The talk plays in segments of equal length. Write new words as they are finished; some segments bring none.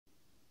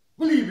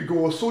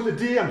go. So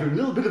today I'm doing a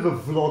little bit of a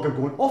vlog. I'm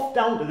going off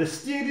down to the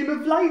Stadium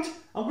of Light.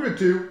 I'm going to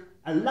do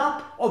a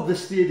lap of the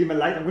Stadium of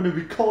Light. I'm going to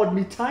record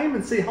me time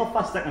and see how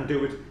fast I can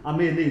do it. I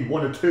may need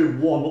 1 or 2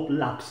 warm-up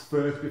laps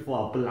first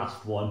before I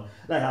blast one.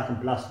 Like I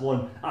can blast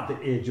one at the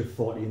age of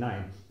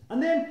 49.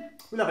 And then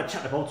we'll have a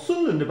chat about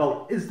Sunderland,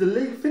 about is the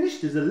league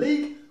finished? Is the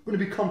league going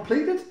to be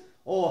completed?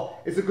 Or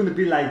is it going to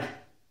be like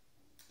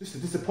just a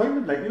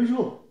disappointment like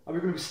usual? Are we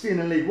going to be staying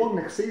in League 1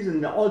 next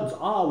season? The odds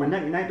are we're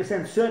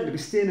 99% certain to be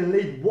staying in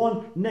League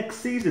 1 next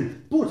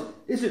season. But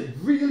is it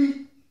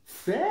really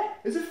fair?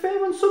 Is it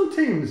fair on some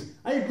teams?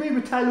 I agree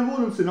with Tyler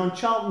Rowlandson on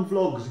Charlton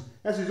Vlogs.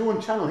 That's his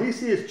own channel. He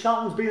says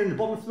Charlton's been in the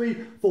bottom 3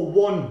 for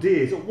 1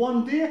 day. Is it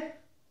 1 day?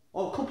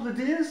 Or a couple of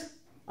days?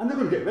 And they're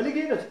going to get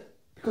relegated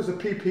because of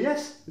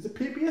PPS. Is it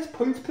PPS?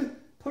 Points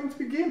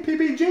per game?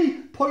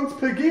 PPG? Points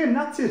per game,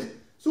 that's it.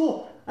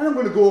 So, and I'm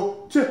going to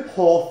go to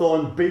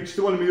Hawthorne Beach,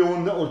 to one of my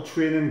own little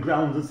training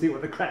grounds, and see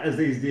what the crack is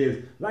these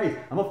days. Right,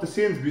 I'm off to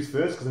Sainsbury's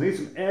first because I need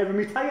some air in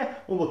my tyre,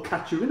 and we'll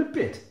catch you in a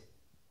bit.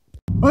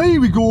 Here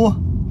we go,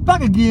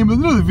 back again with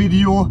another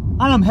video,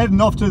 and I'm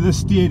heading off to the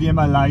Stadium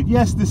of Light.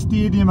 Yes, the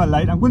Stadium of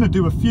Light. I'm going to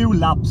do a few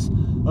laps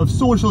of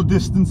social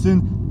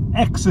distancing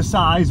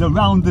exercise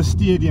around the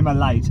Stadium of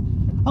Light.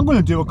 I'm going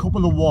to do a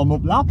couple of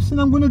warm-up laps,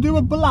 and I'm going to do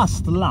a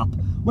blast lap.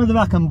 Whether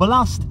I can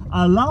blast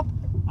a lap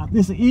at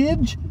this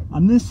age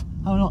and this,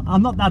 I don't know,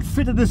 I'm not that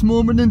fit at this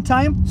moment in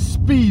time,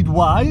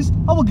 speed-wise.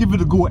 I will give it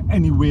a go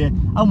anyway,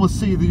 and we'll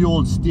see the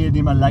old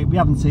Stadium of Light. We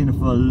haven't seen it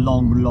for a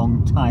long,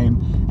 long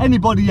time.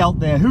 Anybody out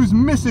there who's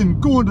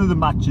missing going to the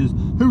matches,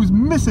 who's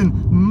missing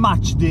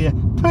match day,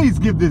 please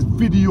give this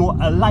video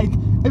a like.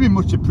 It'd be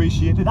much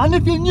appreciated. And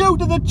if you're new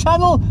to the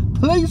channel,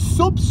 please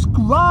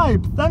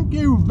subscribe. Thank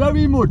you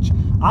very much.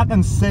 I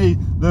can see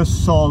the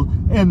Sol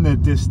in the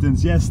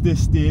distance. Yes,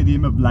 this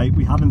Stadium of Light.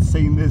 We haven't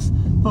seen this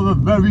for a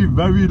very,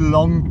 very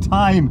long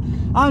time.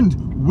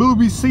 And will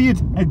we see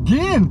it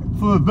again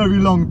for a very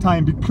long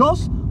time?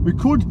 Because we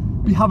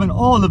could be having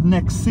all of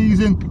next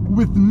season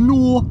with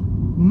no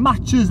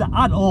matches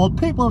at all.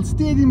 People at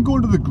stadium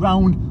going to the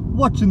ground,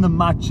 watching the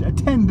match,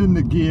 attending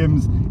the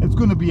games. It's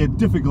going to be a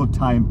difficult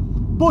time.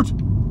 But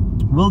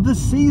will the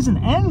season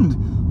end?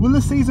 Will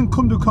the season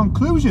come to a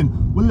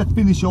conclusion? Will they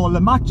finish all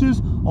the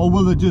matches, or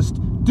will they just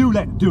do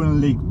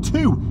in League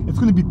 2? It's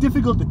going to be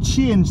difficult to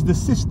change the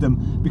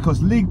system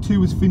because League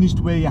 2 is finished,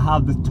 where you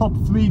have the top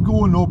 3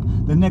 going up,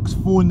 the next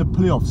 4 in the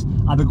playoffs.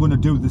 Are they going to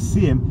do the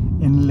same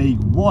in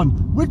League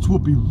 1? Which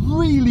would be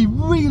really,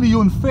 really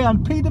unfair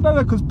on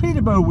Peterborough, because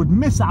Peterborough would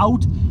miss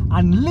out,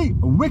 and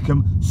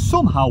Wickham,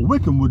 somehow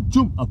Wickham would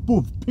jump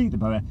above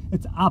Peterborough.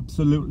 It's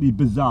absolutely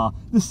bizarre.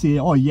 They say,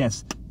 oh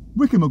yes,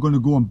 Wickham are going to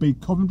go and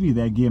beat Coventry,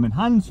 their game in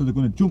hand, so they're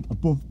going to jump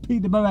above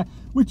Peterborough,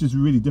 which is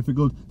really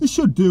difficult. They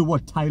should do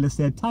what Tyler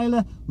said.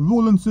 Tyler,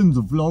 Rowlandson's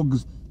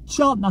vlogs,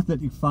 Charlton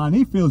Athletic fan,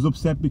 he feels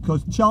upset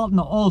because Charlton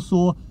are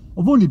also,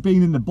 have only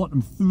been in the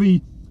bottom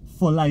 3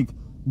 for like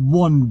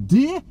 1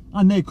 day,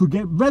 and they could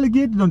get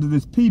relegated under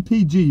this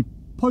PPG,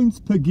 points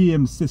per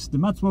game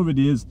system. That's what it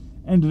is.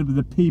 Ended up with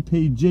the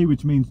PPG,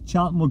 which means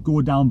Charlton will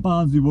go down,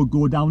 Barnsley will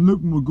go down,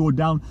 Luton will go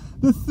down.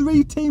 The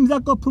 3 teams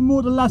that got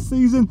promoted last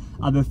season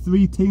are the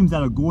 3 teams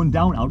that are going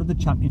down out of the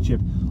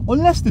Championship.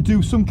 Unless they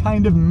do some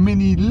kind of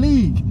mini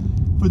league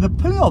for the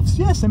playoffs.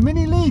 Yes, a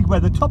mini league where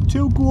the top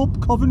 2 go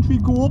up, Coventry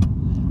go up,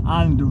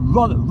 and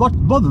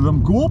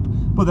Rotherham go up,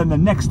 but then the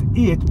next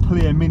 8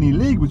 play a mini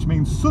league, which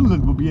means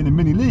Sunderland will be in a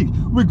mini league.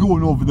 We're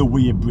going over the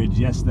Weir Bridge,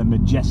 yes, the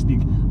majestic,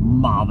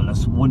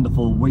 marvellous,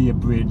 wonderful Weir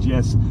Bridge,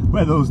 yes,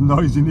 where those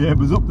noisy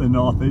neighbours up the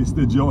northeast,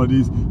 the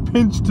Geordies,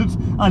 pinched it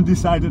and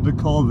decided to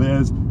call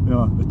theirs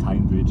the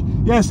Tyne Bridge.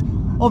 Yes,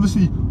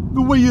 obviously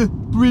the Weir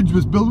Bridge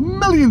was built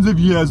millions of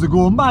years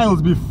ago,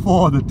 miles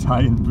before the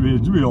Tyne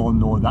Bridge. We all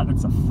know that,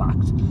 it's a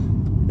fact.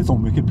 It's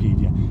on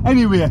Wikipedia.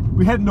 Anyway,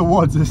 we're heading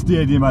towards the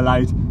Stadium of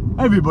Light.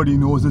 Everybody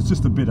knows it's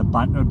just a bit of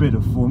banter, a bit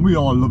of fun. We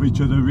all love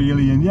each other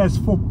really, and yes,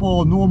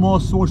 football, no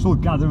more social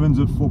gatherings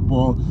at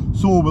football.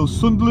 So will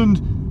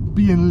Sunderland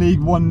be in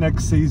League 1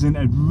 next season?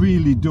 It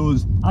really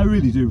does. I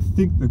really do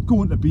think they're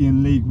going to be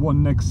in League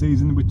 1 next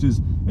season, which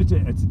is,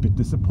 it's a bit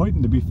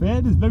disappointing, to be fair.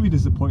 It is very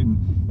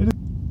disappointing. It is.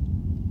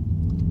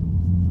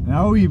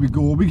 Now here we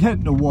go, we're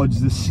heading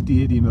towards the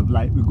Stadium of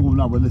Light. We're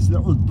going over this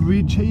little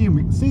bridge here, and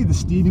we can see the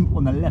stadium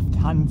on the left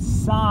hand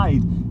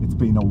side. It's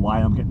been a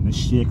while, I'm getting the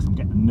shakes, I'm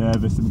getting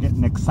nervous, I'm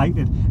getting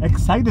excited.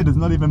 Excited is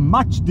not even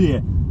match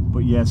day.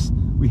 But yes,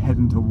 we're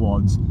heading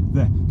towards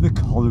the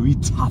Colliery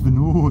Tavern.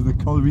 Oh, the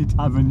Colliery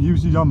Tavern,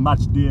 usually on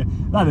match day,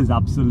 that is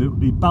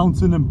absolutely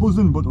bouncing and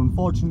buzzing, but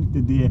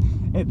unfortunately today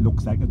it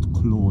looks like it's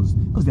closed,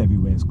 because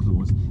everywhere's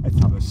closed. Let's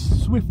have a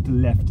swift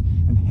left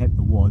and head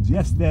towards,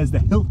 yes, there's the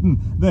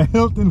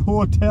Hilton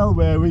Hotel,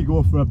 where we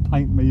go for a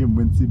pint, me and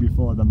Wincy,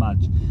 before the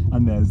match,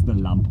 and there's the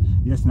lamp.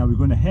 Yes, now we're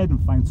going to head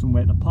and find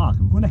somewhere to park.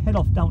 I'm going to head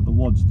off down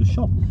towards the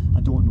shop. I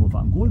don't know if I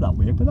can go that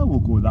way, but I will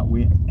go that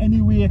way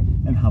anyway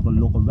and have a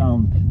look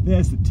around.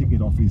 There's the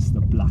ticket office,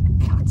 the Black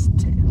Cat's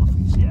ticket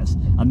office, yes.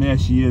 And there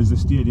she is, the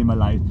Stadium of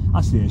Light.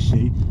 I say a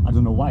she, I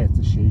don't know why it's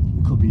a she,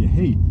 it could be a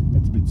he.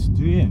 It's a bit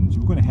strange.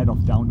 We're going to head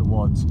off down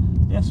towards,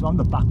 yes, around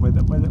the back where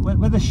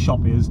the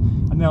shop is.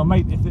 And then I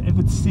might, if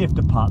it's safe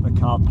to park the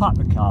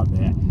car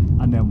there.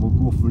 And then we'll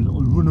go for a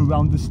little run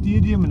around the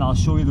stadium and I'll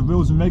show you the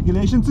rules and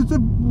regulations. It's a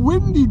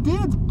windy day,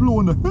 it's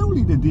blowing a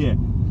hoolie today.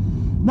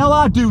 Now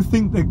I do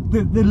think that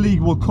the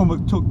league will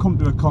come to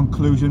a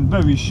conclusion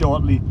very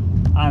shortly,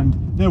 and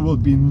there will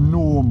be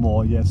no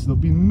more, yes, there'll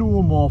be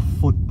no more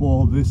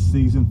football this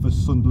season for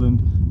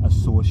Sunderland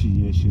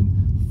Association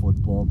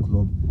Football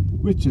Club,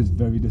 which is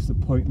very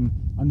disappointing.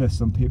 And there's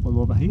some people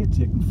over here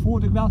taking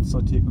photographs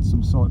or taking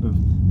some sort of,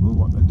 well,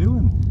 what they're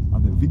doing. Are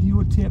they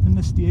videotaping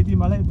the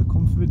stadium? I like to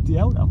come for a day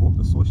out. I hope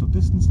the social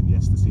distancing,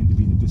 yes, they seem to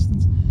be in a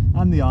distance.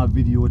 And they are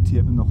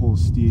videotaping the whole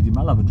stadium.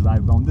 I'll have a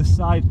drive around this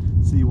side,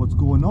 see what's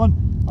going on.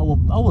 I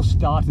will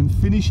start and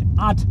finish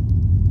at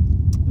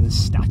the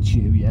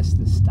statue, yes,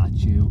 the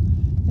statue.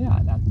 Yeah,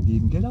 I can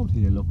even get out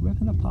here, look, where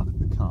can I park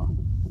the car?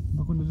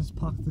 I'm going to just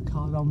park the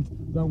car around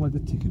where the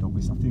ticket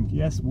office, I think.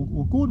 Yes,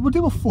 we'll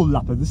do a full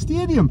lap of the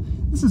stadium.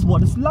 This is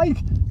what it's like.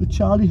 The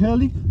Charlie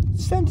Hurley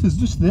Centre's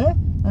just there.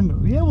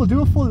 And yeah, we'll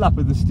do a full lap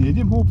of the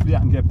stadium. Hopefully I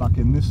can get back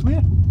in this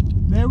way.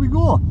 There we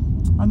go.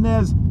 And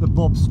there's the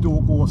Bob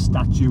Stokoe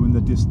statue in the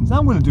distance.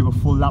 I'm going to do a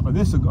full lap of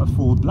this. I've got a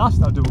full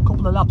blast. I'll do a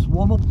couple of laps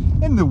warm up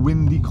in the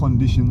windy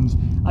conditions,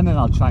 and then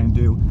I'll try and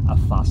do a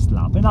fast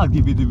lap, and I'll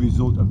give you the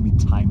result of me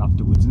time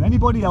afterwards. And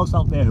anybody else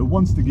out there who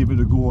wants to give it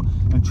a go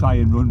and try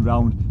and run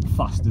round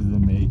faster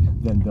than me,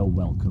 then they're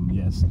welcome.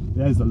 Yes,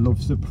 there's the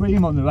Love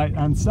Supreme on the right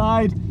hand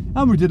side,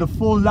 and we did a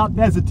full lap.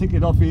 There's the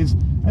ticket office.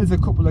 There's a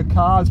couple of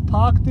cars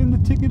parked in the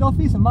ticket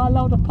office. Am I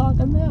allowed to park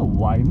in there?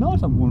 Why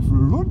not? I'm going for a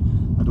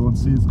run. I don't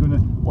see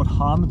what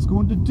harm it's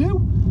going to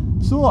do.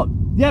 So,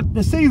 yep,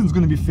 the season's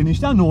going to be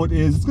finished. I know it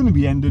is. It's going to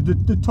be ended.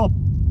 The top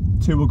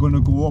two are going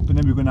to go up, and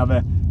then we're going to have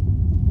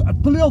a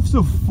playoffs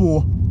of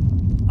 4,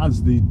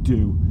 as they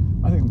do.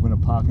 I think I'm going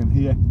to park in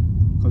here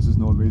because there's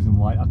no reason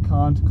why I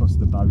can't, because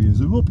the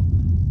barriers are up.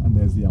 And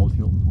there's the old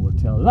Hilton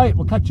Hotel. Right,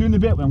 we'll catch you in a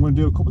bit when I'm going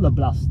to do a couple of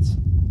blasts.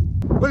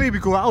 Well, here we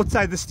go,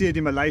 outside the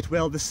Stadium of Light.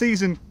 Well, the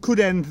season could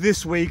end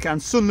this week,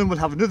 and Sunderland will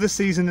have another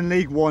season in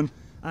League One,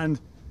 and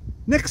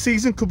next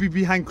season could be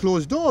behind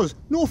closed doors.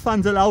 No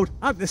fans allowed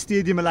at the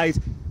Stadium of Light,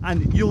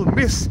 and you'll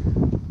miss,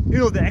 you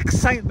know, the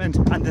excitement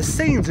and the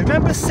scenes.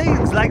 Remember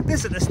scenes like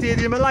this at the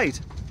Stadium of Light?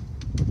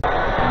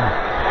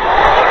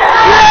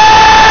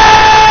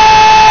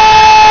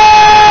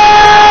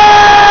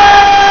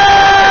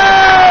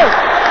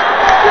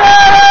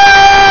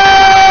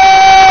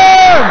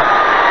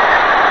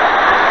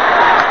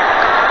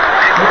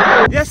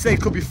 Yes, they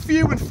could be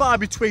few and far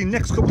between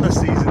next couple of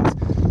seasons,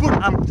 but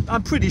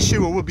I'm pretty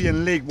sure we'll be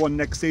in League One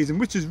next season,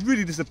 which is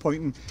really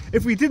disappointing.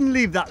 If we didn't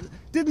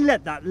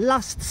let that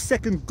last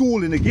second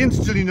goal in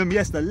against Gillingham,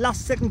 yes, the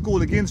last second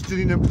goal against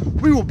Gillingham,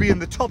 we will be in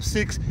the top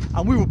 6,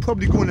 and we will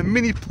probably go in a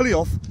mini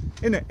playoff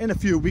in a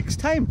few weeks'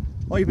 time,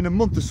 or even a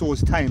month or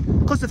so's time,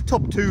 because the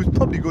top 2 is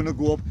probably going to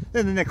go up.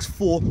 Then the next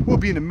 4 will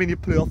be in a mini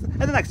playoff,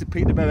 and the likes of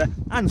Peterborough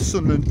and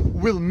Sunderland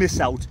will miss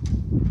out.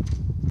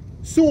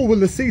 So will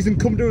the season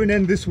come to an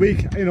end this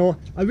week? You know,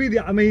 I mean,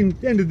 at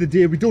the end of the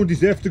day, we don't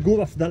deserve to go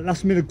after that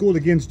last minute goal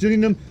against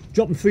Gillingham,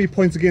 dropping 3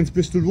 points against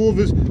Bristol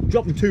Rovers,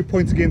 dropping 2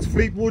 points against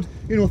Fleetwood.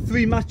 You know,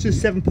 3 matches,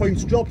 7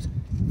 points dropped.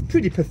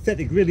 Pretty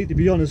pathetic, really, to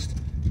be honest.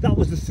 That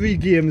was the 3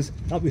 games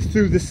that we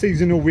threw this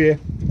season away.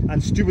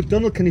 And Stewart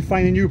Donald, can he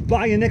find a new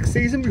buyer next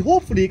season?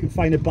 Hopefully he can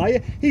find a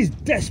buyer. He's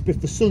desperate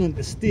for Sunderland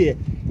to stay,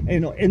 you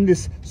know, in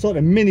this sort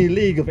of mini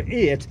league of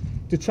 8.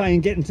 To try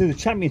and get into the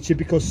Championship,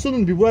 because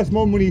Sunderland will be worth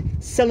more money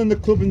selling the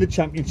club in the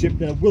Championship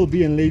than it will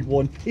be in League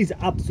One. He's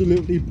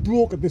absolutely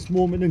broke at this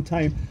moment in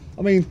time.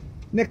 I mean,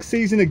 next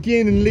season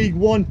again in League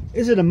One,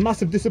 is it a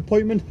massive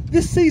disappointment?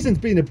 This season's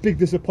been a big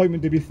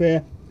disappointment, to be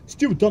fair.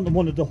 Stewart Donald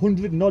wanted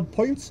 100 and odd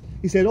points.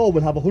 He said, oh,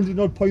 we'll have 100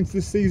 and odd points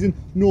this season.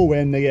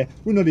 Nowhere near.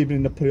 We're not even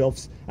in the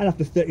playoffs. And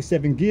after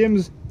 37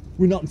 games,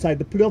 we're not inside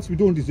the playoffs. We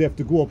don't deserve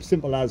to go up,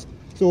 simple as.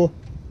 So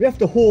we have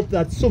to hope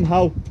that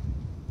somehow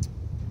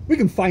we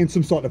can find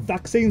some sort of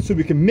vaccine so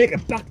we can make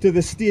it back to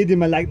the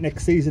Stadium of Light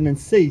next season, and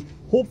see,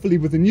 hopefully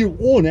with a new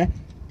owner,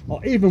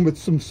 or even with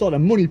some sort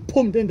of money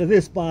pumped into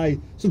this by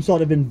some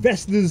sort of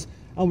investors,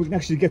 and we can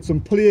actually get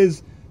some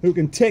players who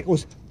can take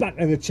us back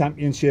to the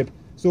Championship.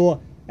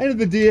 So, end of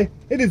the day,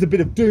 it is a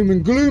bit of doom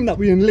and gloom that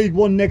we're in League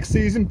One next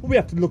season, but we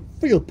have to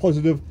feel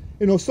positive,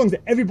 you know, as long as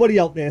everybody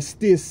out there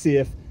stays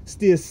safe,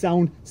 stays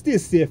sound,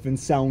 stays safe and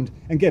sound,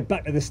 and get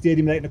back to the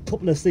Stadium like in a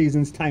couple of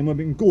seasons' time when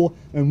we can go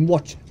and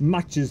watch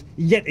matches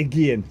yet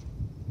again.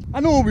 I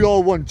know we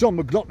all want John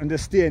McLaughlin to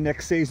stay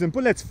next season,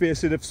 but let's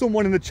face it, if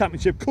someone in the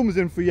Championship comes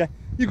in for you,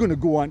 you're going to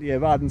go on here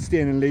rather than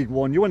staying in League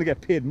One. You want to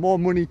get paid more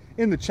money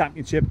in the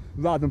Championship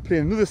rather than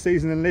playing another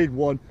season in League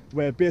One,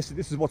 where basically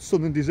this is what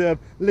Sunderland deserve,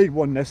 League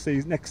One next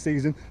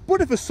season.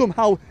 But if it's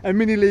somehow a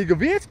mini league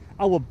of 8,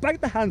 I will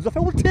bite the hands off. I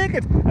will take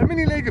it. A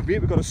mini league of 8,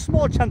 we've got a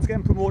small chance of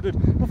getting promoted,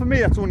 but for me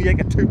that's only like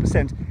a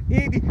 2%.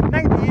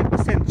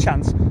 98%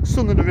 chance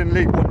Sunderland are in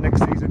League One next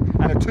season,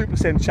 and a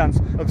 2% chance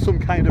of some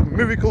kind of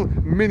miracle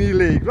mini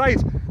league.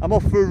 Right, I'm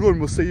off for a run.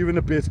 We'll see you in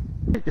a bit.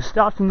 You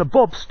start from the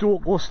Bob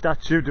Stoker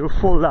statue, do a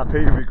full lap.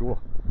 Here we go.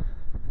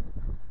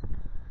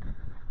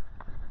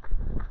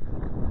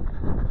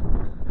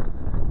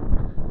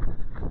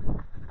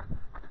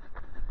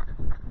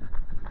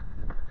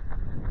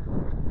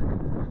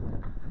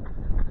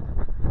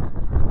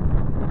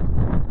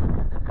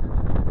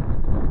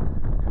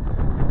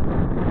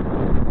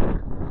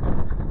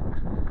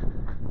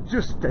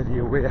 Just steady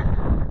away,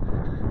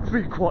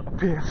 3/4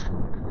 pace,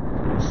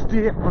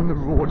 stay on the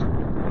road,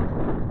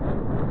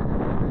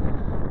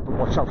 but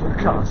watch out for the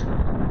cars.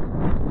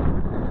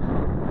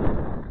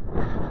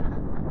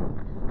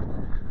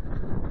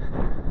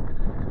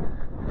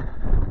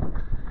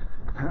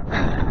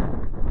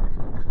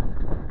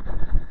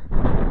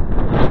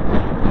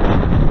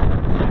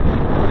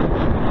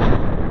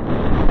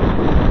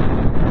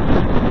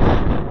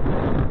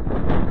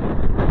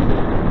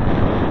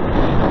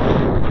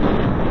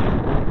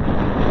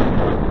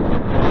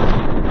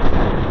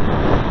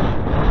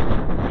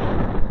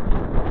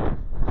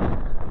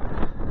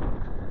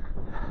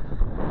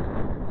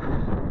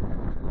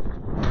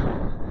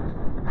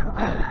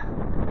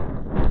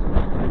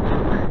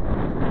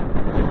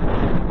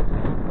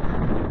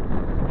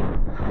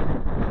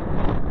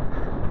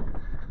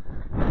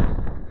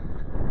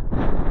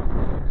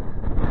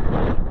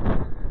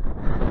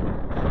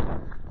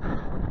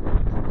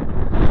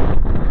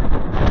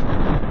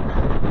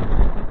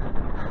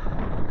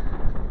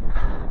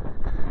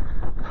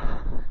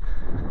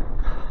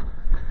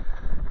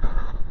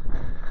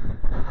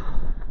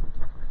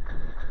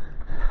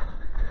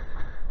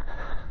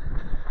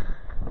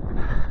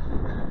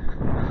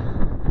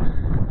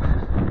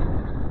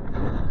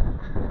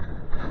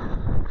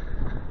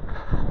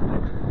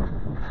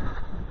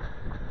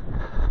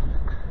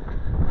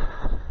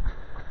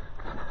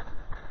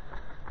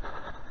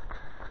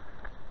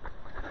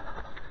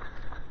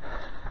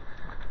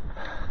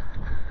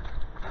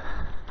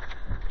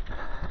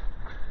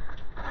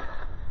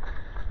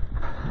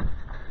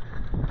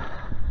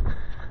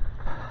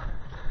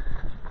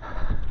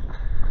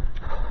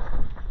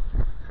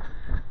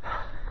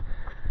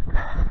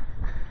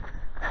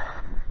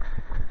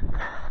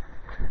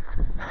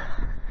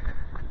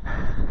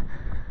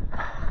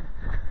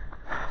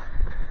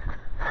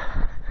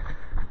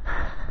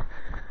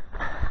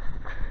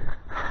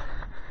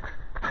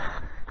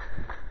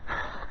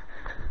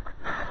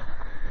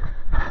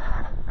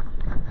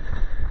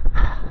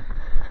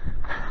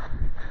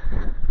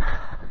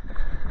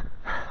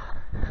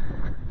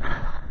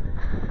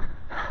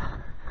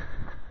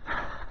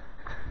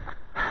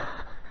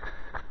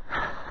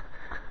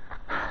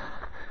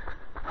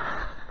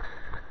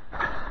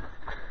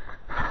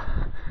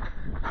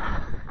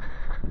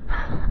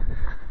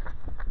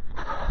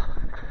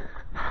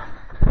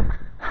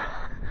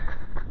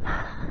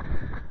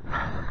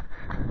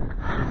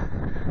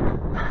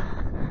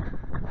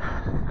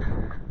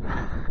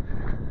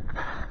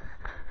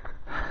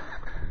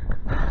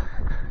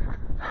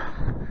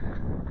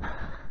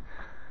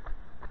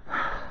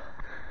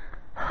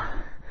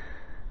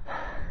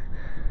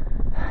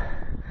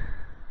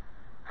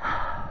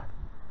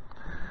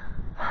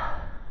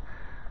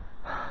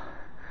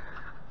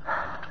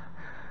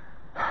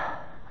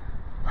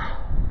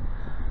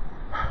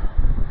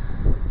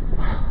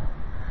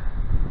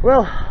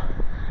 Well,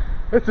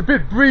 it's a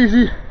bit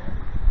breezy.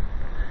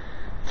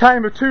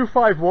 Time of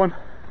 2:51.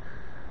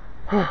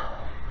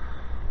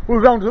 We'll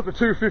round it up to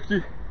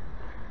 2:50,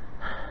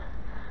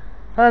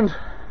 and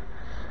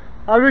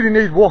I really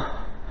need more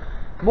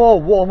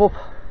warm up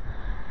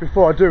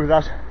before I do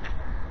that,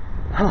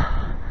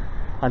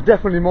 and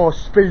definitely more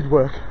speed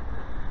work.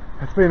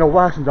 It's been a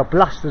while since I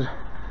blasted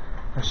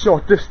a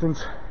short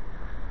distance,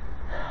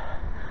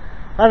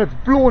 and it's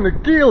blowing a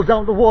gale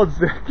down towards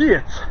the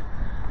gates.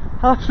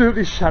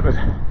 Absolutely shattered.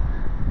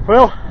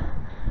 Well,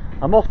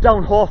 I'm off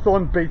down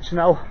Hawthorne Beach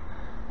now,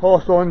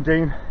 Hawthorne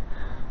Dean,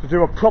 to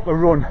do a proper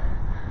run,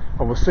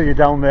 and we'll see you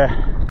down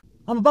there.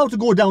 I'm about to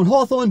go down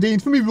Hawthorne Dean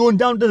for me run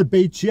down to the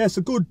beach. Yes,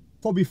 a good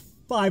probably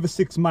 5 or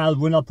 6 mile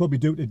run I'll probably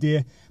do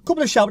today.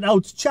 Couple of shout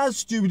outs: Chaz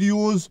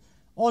Studios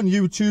on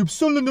YouTube,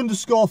 Sunderland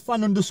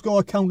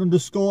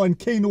 _fan_account_ and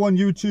Keno on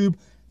YouTube.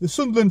 The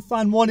Sunderland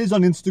fan one is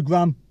on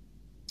Instagram.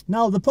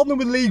 Now the problem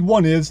with League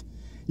One is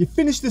you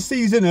finish the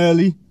season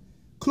early.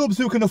 Clubs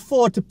who can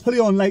afford to play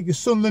on, like your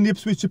Sunderland,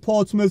 Ipswich, your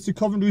Portsmouth, your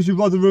Coventry, your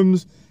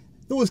Rotherhams,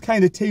 those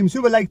kind of teams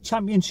who are like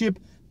Championship,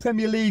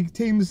 Premier League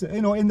teams,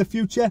 you know, in the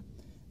future.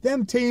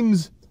 Them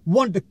teams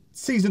want the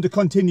season to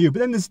continue, but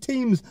then there's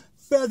teams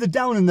further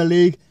down in the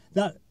league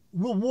that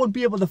won't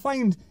be able to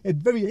find it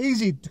very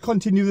easy to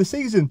continue the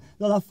season.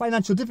 They'll have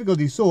financial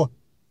difficulties. So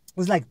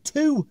there's like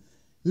two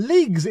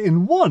leagues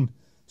in one.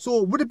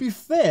 So would it be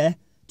fair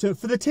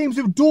for the teams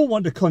who don't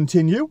want to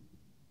continue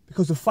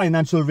because of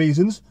financial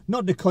reasons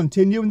not to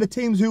continue, and the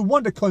teams who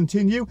want to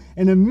continue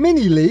in a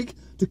mini league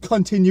to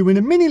continue in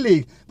a mini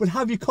league, but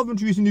have your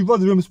Coventry's and your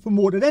Rotherham's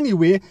promoted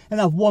anyway and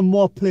have one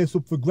more place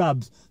up for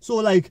grabs? So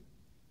like,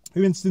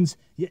 for instance,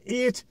 your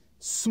 8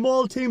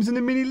 small teams in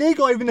the mini league,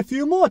 or even a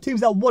few more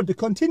teams that want to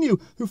continue,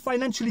 who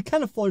financially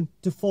can afford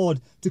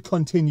to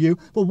continue,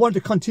 but want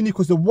to continue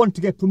because they want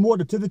to get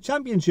promoted to the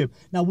Championship.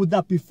 Now, would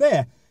that be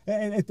fair?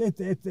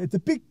 It's a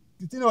big,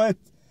 you know,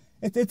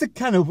 it's a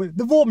can of,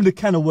 they've opened a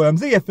can of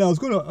worms. The EFL is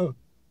going to,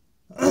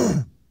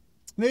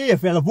 the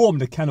EFL have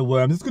opened a can of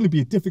worms. It's going to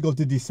be difficult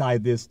to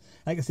decide this.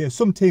 Like I say,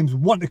 some teams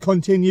want to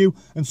continue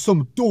and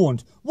some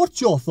don't. What's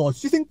your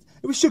thoughts? Do you think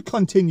we should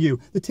continue?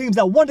 The teams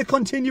that want to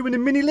continue in the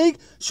mini league,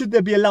 should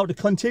they be allowed to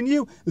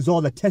continue? There's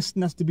all the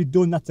testing has to be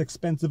done. That's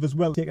expensive as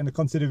well, taken into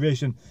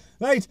consideration.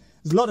 Right?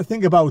 There's a lot to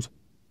think about,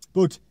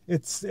 but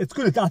it's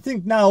going to, I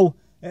think now,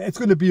 it's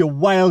going to be a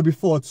while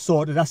before it's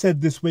sorted. I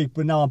said this week,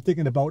 but now I'm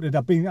thinking about it.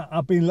 I've been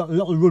a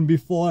little run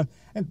before,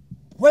 and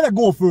when I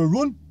go for a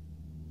run,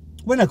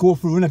 I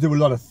do a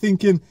lot of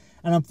thinking,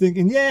 and I'm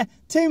thinking, yeah,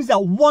 teams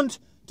that want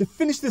to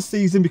finish the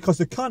season because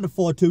they can't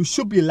afford to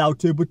should be allowed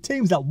to, but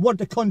teams that want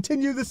to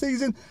continue the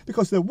season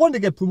because they want to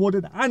get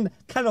promoted and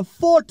can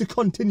afford to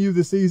continue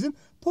the season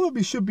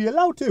probably should be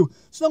allowed to.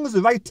 As long as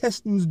the right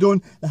testing's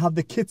done, they have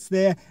the kits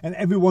there, and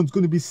everyone's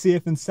going to be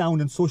safe and sound,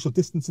 and social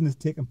distancing is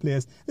taking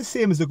place, the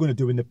same as they're going to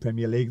do in the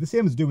Premier League, the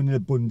same as doing in the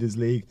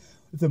Bundesliga.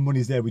 If the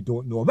money's there, we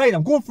don't know. Right,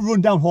 I'm going for a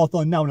run down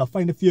Hawthorne now, and I'll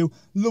find a few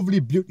lovely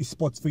beauty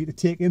spots for you to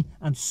take in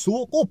and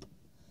soak up.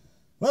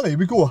 Well, here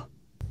we go.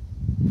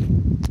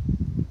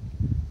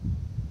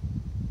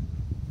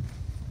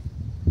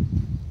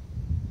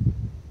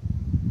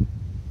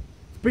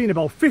 It's been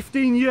about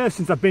 15 years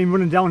since I've been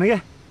running down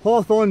here.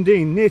 Hawthorne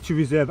Dean Nature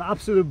Reserve,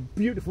 absolute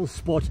beautiful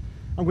spot.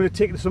 I'm going to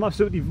take you to some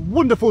absolutely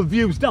wonderful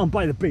views down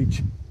by the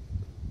beach.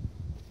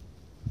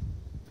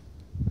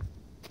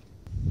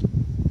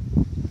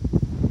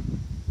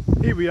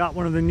 Here we are at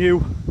one of the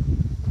new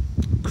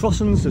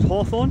crossings at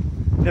Hawthorne.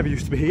 Never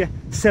used to be here.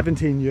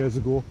 17 years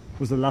ago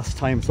was the last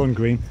time, it's on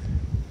green.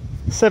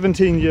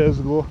 17 years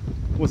ago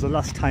was the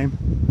last time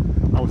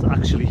I was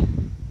actually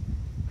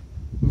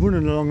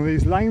running along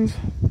these lines.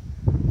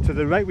 To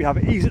the right we have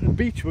Easerton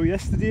Beach, where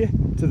yesterday.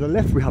 To the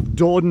left we have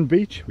Dordon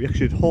Beach. We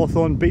actually at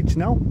Hawthorne Beach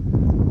now.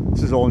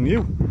 This is all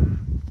new.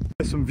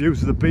 There's some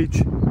views of the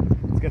beach.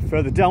 Let's get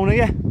further down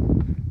here.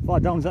 Far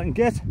down as I can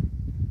get.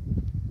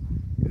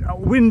 Get that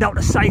wind out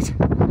of sight.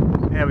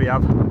 There we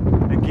have.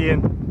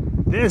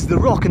 Again, there's the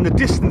rock in the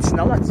distance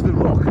now. That's the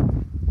rock.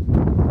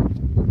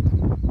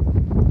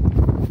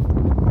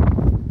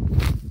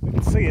 You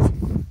can see it.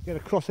 Get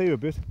across here a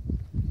bit.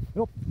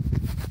 Up.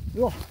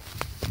 Oh.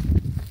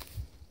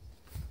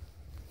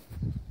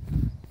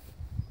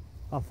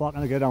 How far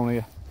can I get down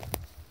here?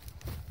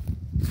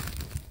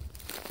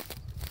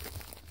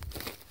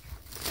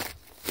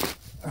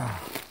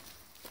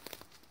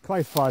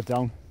 Quite far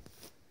down.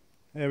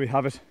 There we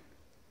have it.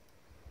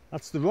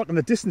 That's the rock in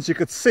the distance you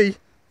could see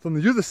from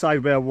the other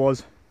side where I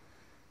was.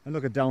 And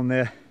look at down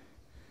there.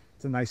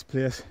 It's a nice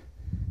place.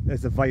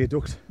 There's the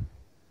viaduct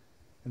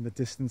in the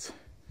distance.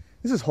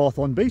 This is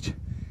Hawthorne Beach.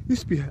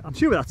 Used to be, I'm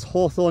sure that's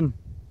Hawthorne,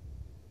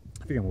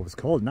 I forget what it was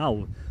called now.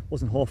 It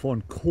wasn't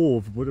Hawthorne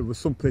Cove, but it was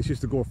some place you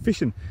used to go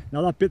fishing.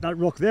 Now that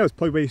rock there is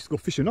probably where you used to go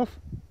fishing off.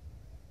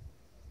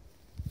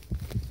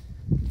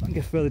 I can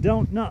get further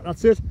down. No,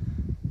 that's it.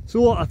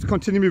 So I have to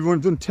continue my run.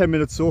 I've done 10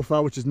 minutes so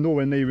far, which is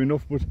nowhere near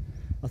enough, but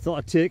I thought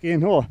I'd take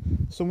in, oh,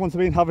 someone's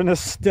been having a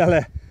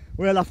Stella.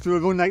 Well, after a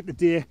run like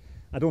today,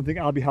 I don't think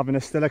I'll be having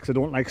a Stella because I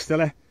don't like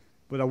Stella,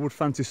 but I would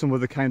fancy some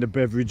other kind of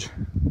beverage.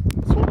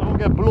 So I don't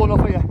get blown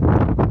off here.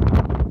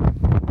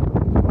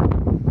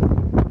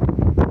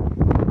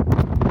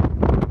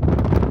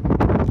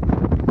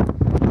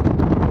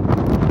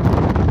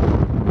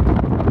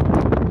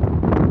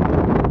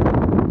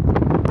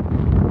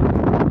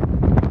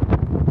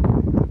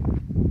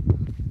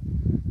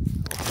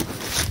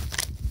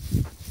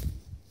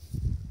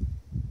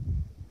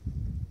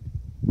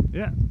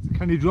 Yeah,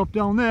 can you drop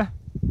down there?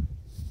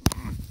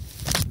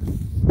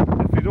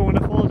 Definitely don't want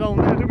to fall down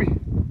there, do we?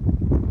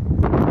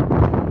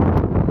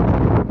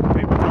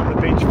 People down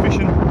the beach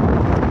fishing.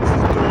 This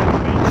is Dordon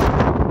Beach.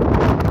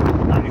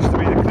 That used to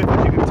be the cliff,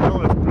 as you can tell.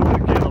 It's blown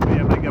again up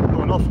here, might get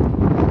blown off.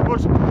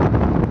 But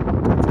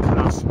it's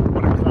class.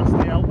 What a class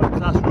day out, what a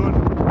class run.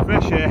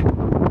 Fresh air.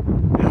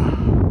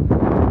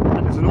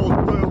 And there's an old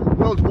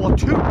World War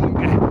II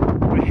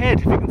bunker ahead,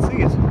 if you can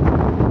see it.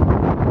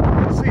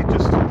 You can see it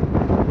just.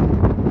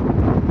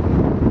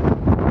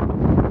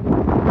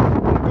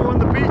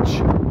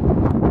 Beach.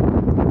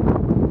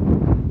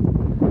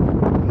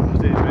 Oh,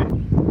 dear me.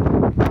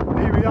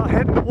 Here we are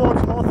heading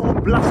towards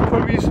Hawthorne Blast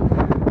Quarries.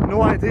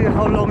 No idea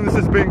how long this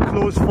has been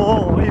closed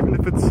for, or even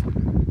if it's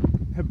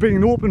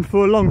been open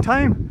for a long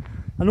time.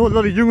 I know a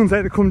lot of young ones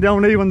like to come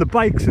down here on the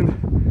bikes and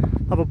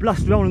have a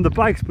blast around on the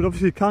bikes, but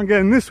obviously you can't get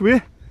in this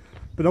way.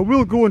 But I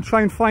will go and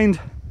try and find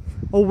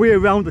a way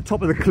around the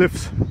top of the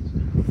cliffs.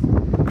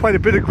 quite a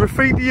bit of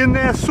graffiti in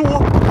there, so,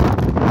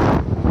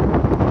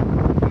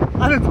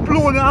 and it's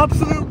blowing an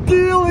absolute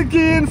gale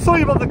again.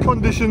 Sorry about the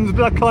conditions,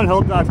 but I can't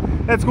help that.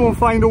 Let's go and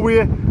find a way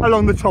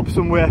along the top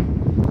somewhere.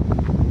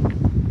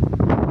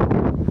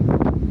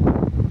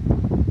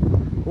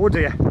 Oh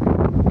dear.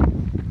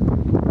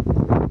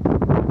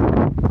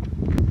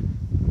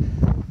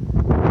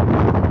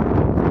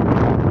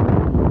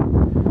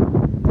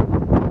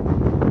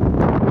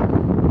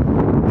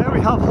 There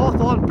we have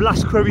Hawthorne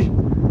Blast Quarry.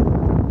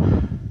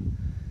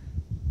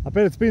 I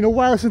bet it's been a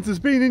while since it's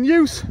been in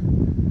use.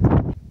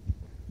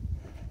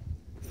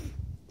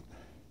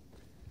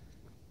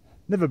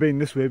 Never been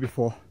this way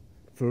before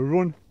for a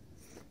run.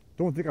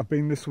 Don't think I've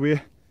been this way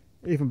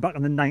even back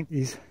in the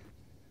 90s.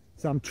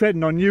 So I'm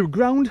treading on new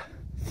ground.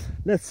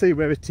 Let's see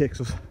where it takes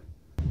us.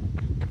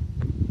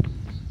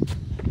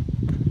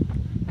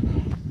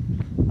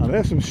 Now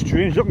there's some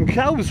strange looking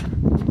cows.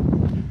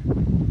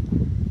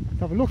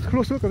 Have a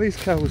close look at these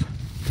cows.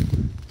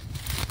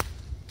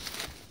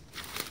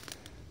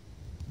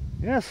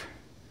 Yes,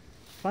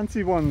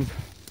 fancy ones,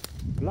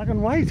 black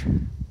and white.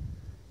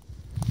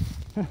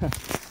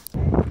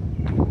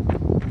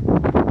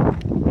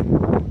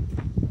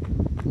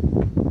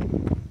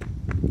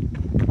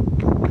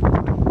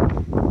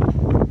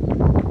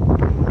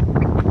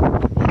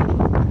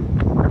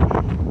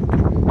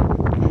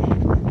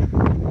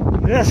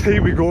 Yes,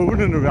 here we go,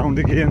 running around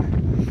again.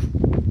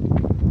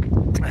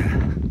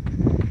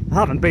 I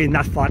haven't been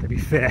that far, to be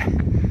fair,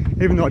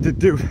 even though I did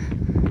do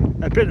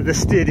a bit of the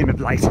Stadium of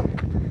Light.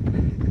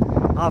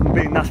 I haven't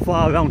been that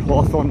far around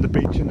Hawthorne, the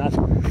beach and that.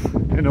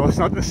 You know, it's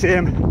not the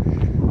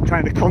same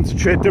trying to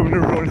concentrate doing a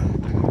run.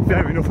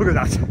 Fair enough, look at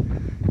that.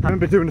 I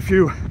remember doing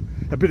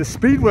a bit of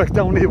speed work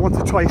down here once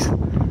or twice.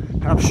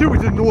 And I'm sure we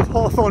did an old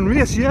Hawthorne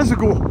race years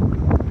ago.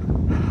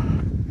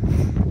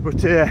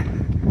 But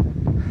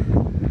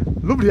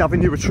lovely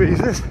avenue of trees,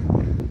 this.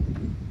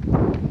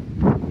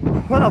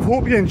 Well, I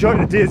hope you enjoyed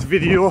today's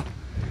video.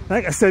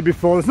 Like I said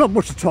before, there's not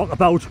much to talk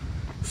about.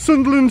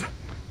 Sunderland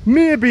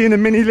may be in a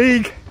mini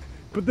league,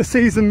 but the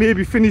season may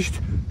be finished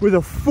with a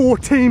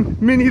 4-team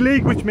mini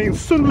league, which means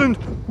Sunderland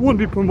won't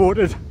be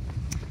promoted.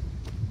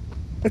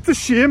 It's a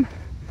shame.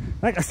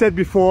 Like I said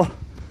before,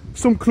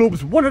 some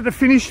clubs wanted to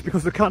finish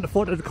because they can't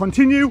afford it to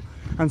continue,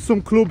 and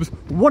some clubs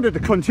wanted to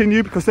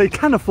continue because they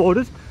can afford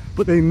it,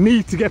 but they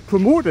need to get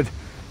promoted.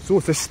 So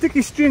it's a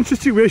sticky, strange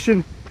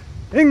situation.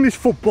 English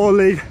Football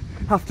League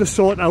have to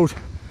sort out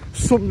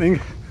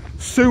something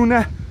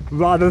sooner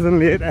rather than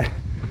later.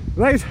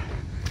 Right,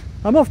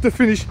 I'm off to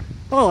finish.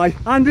 Alright,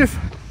 and if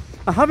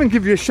I haven't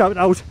given you a shout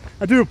out,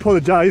 I do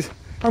apologise.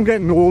 I'm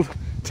getting old,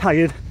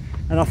 tired,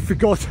 and I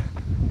forgot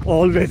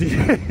already.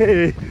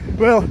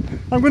 Well,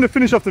 I'm going to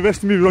finish off the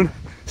rest of my run.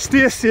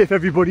 Stay safe,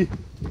 everybody,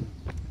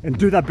 and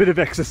do that bit of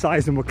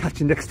exercise, and we'll catch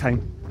you next time.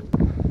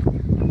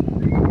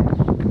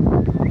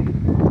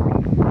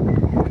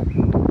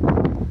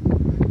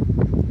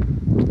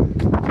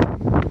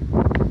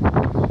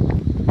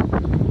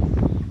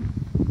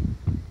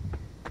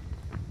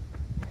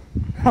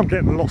 I'm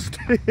getting lost.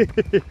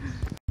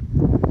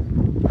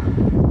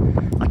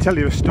 I'll tell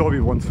you a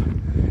story once.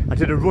 I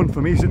did a run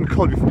from Easton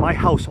Colliery from my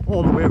house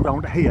all the way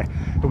around to here.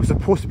 It was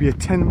supposed to be a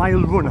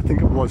 10-mile run, I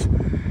think it was.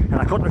 And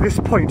I got to this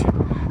point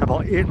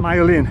about 8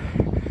 miles in.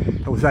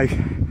 It was like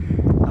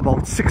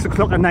about 6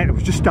 o'clock at night. It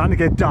was just starting to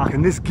get dark.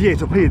 And this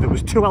gate up here, there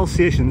was 2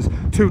 Alsatians,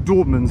 2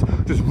 Dobermans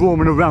just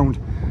roaming around.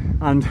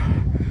 And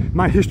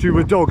my history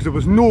with dogs, there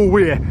was no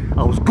way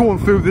I was going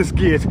through this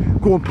gate,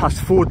 going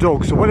past 4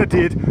 dogs. So what I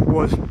did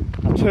was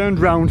I turned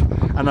round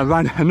and I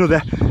ran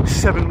another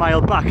 7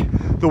 mile back.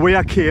 The way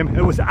I came,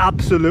 it was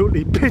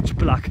absolutely pitch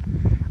black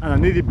and I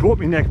nearly broke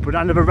my neck, but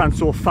I never ran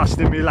so fast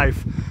in my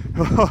life.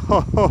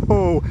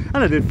 And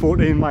I did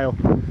 14 mile.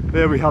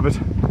 There we have it.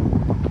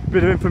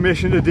 Bit of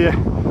information today,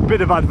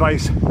 bit of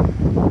advice.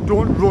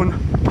 Don't run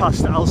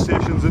past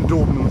Alsatians and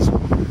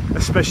Dobermans,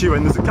 especially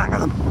when there's a gang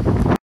of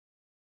them.